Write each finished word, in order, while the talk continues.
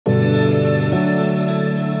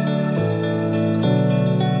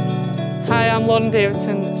born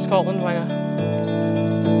Davidson, Scotland winger.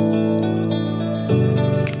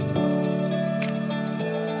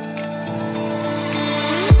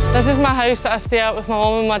 This is my house that I stay at with my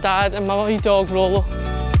mum and my dad and my wee dog Rollo.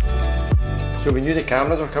 So we knew the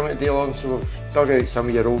cameras were coming today along, so we've dug out some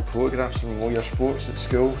of your old photographs from all your sports at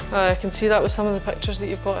school. I can see that with some of the pictures that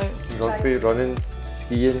you've got out. Rugby, running,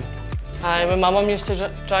 skiing. Aye, when my mum used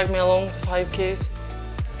to drag me along for 5Ks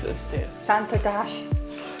to this day. Santa dash.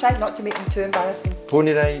 Tried not to make them too embarrassing.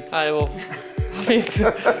 Pony ride. Aye, well,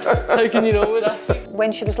 how can you know with this week?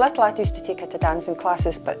 When she was little, I used to take her to dancing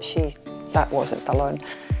classes, but that wasn't for long.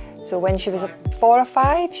 So when she was 4 or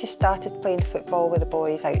 5, she started playing football with the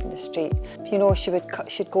boys out in the street. You know,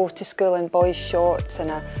 she'd go to school in boys' shorts and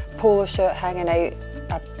a polo shirt hanging out.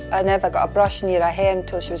 I never got a brush near her hair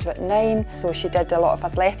until she was about 9, so she did a lot of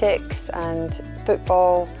athletics and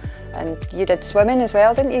football, and you did swimming as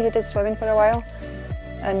well, didn't you? You did swimming for a while.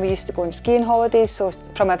 And we used to go on skiing holidays, so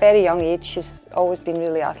from a very young age she's always been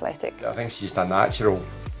really athletic. I think she's a natural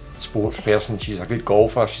sports person. She's a good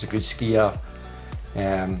golfer, she's a good skier.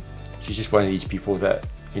 She's just one of these people that,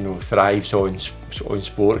 you know, thrives on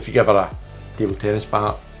sport. If you give her a table tennis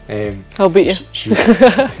bat, I'll beat you.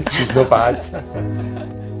 She's not bad.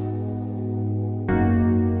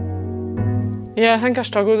 Yeah, I think I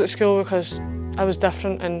struggled at school because I was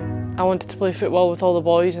different and I wanted to play football with all the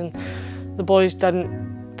boys, and the boys didn't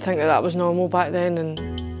think that that was normal back then, and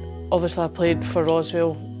obviously I played for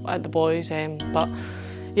Rosville at the boys, but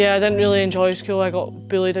yeah, I didn't really enjoy school. I got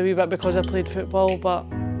bullied a wee bit because I played football,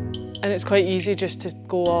 and it's quite easy just to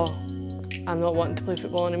go, oh, I'm not wanting to play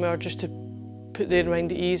football anymore, just to put their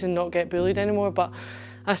mind at ease and not get bullied anymore. But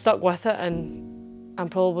I stuck with it, and I'm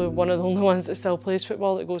probably one of the only ones that still plays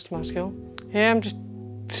football that goes to my school. Yeah, I'm just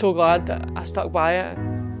so glad that I stuck by it.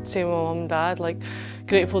 Same with my mum and dad, like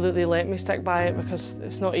grateful that they let me stick by it, because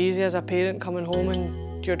it's not easy as a parent coming home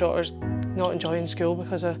and your daughter's not enjoying school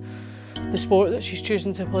because of the sport that she's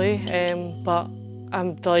choosing to play. But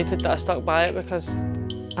I'm delighted that I stuck by it because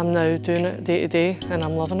I'm now doing it day to day and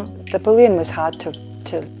I'm loving it. The bullying was hard to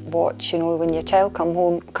watch, you know, when your child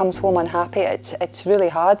comes home unhappy, it's really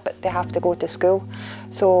hard, but they have to go to school.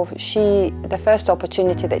 So the first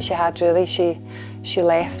opportunity that she had really, she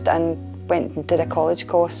left and went and did a college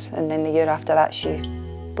course, and then the year after that she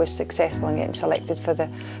was successful in getting selected for the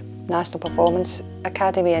National Performance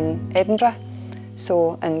Academy in Edinburgh,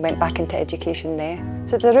 and went back into education there.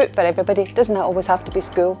 So it's a route for everybody, it doesn't always have to be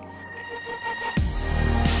school.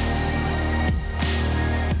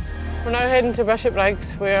 We're now heading to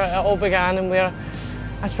Bishopbriggs, where it all began and where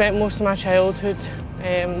I spent most of my childhood,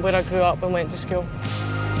 where I grew up and went to school.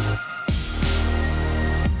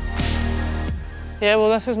 Yeah, well,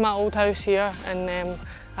 this is my old house here, and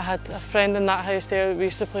I had a friend in that house there that we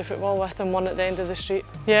used to play football with, and one at the end of the street.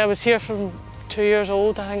 Yeah, I was here from 2 years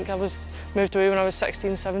old. I think I moved away when I was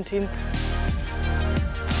 16, 17.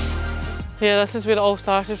 Yeah, this is where it all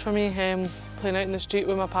started for me, playing out in the street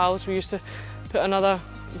with my pals. We used to put another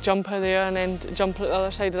jumper there and then jumper at the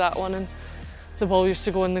other side of that one, and the ball used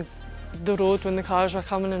to go in the road when the cars were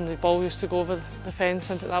coming, and the ball used to go over the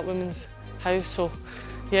fence into that woman's house. So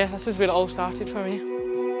yeah, this is where it all started for me.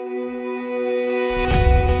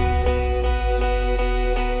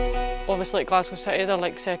 Obviously at Glasgow City, they're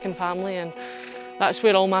like second family, and that's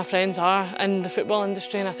where all my friends are in the football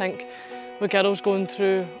industry. And I think with girls going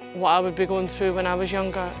through what I would be going through when I was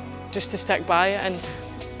younger, just to stick by it, and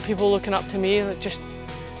people looking up to me, like, just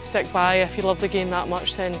stick by. If you love the game that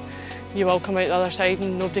much, then you will come out the other side,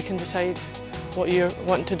 and nobody can decide what you're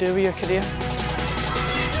wanting to do with your career.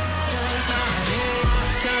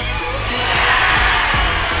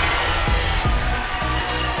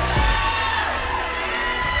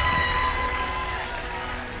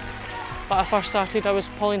 But I first started,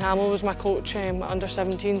 Pauline Hamill was my coach at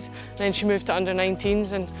under-17s, then she moved to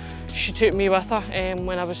under-19s, and she took me with her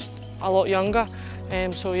when I was a lot younger.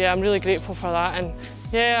 So yeah, I'm really grateful for that. And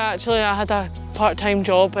yeah, actually I had a part-time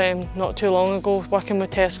job not too long ago, working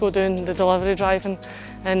with Tesco doing the delivery driving,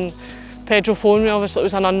 and Pedro phoned me. Obviously it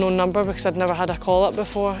was an unknown number because I'd never had a call up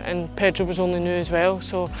before, and Pedro was only new as well.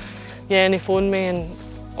 So yeah, and he phoned me, and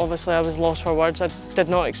obviously I was lost for words. I did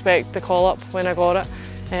not expect the call up when I got it.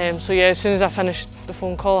 So yeah, as soon as I finished the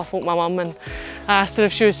phone call, I phoned my mum and I asked her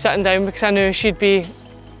if she was sitting down, because I knew she'd be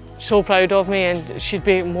so proud of me and she'd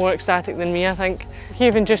be more ecstatic than me, I think.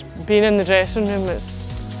 Even just being in the dressing room, it's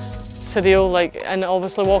surreal, and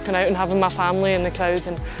obviously walking out and having my family in the crowd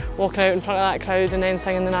and walking out in front of that crowd and then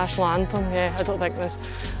singing the national anthem. Yeah, I don't think there's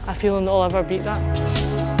a feeling that'll ever beat that.